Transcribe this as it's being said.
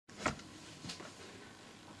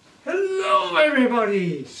Hello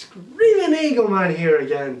everybody! Screaming Eagle Man here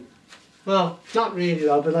again. Well, not really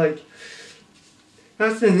though, but like,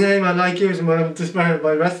 that's the name I like using when I'm just wearing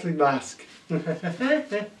my wrestling mask. But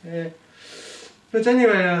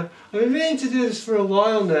anyway, I've been meaning to do this for a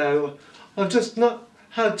while now. I've just not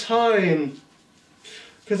had time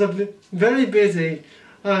because I've been very busy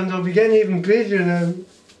and I'll be getting even busier now. Hold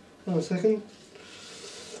on a second.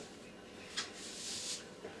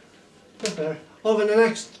 Okay. Over the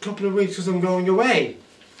next couple of weeks because I'm going away.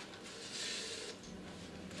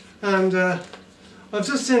 And I've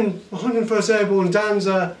just seen 101st Airborne Dan's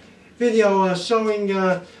video showing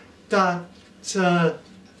that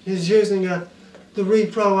he's using the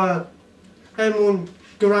Repro M1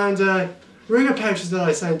 Garand rigger pouches that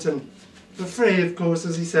I sent him. For free, of course,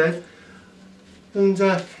 as he said. And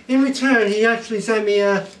in return he actually sent me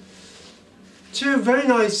two very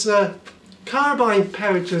nice carbine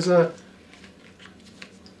pouches.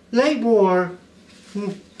 Late war,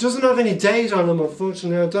 doesn't have any date on them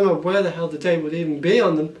unfortunately. I don't know where the hell the date would even be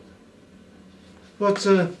on them. But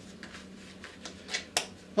I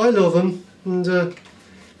love them, and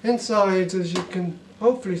inside, as you can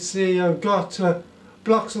hopefully see, I've got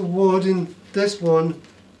blocks of wood in this one.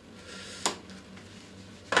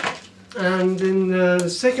 And in the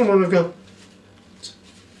second one I've got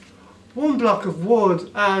one block of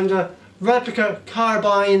wood and a replica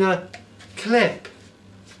carbine clip.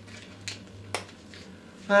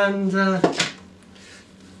 And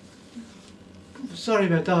sorry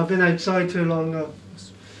about that, I've been outside too long.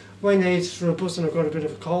 Waiting ages for a bus and I've got a bit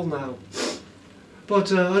of a cold now.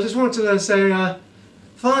 But I just wanted to say,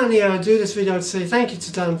 finally do this video to say thank you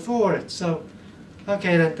to Dan for it. So,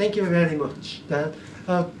 okay then, thank you very much, Dan.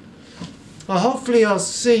 Hopefully I'll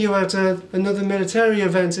see you at another military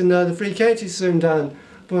event in the Free Counties soon, Dan.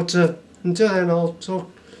 But until then, I'll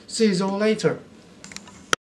see you all later.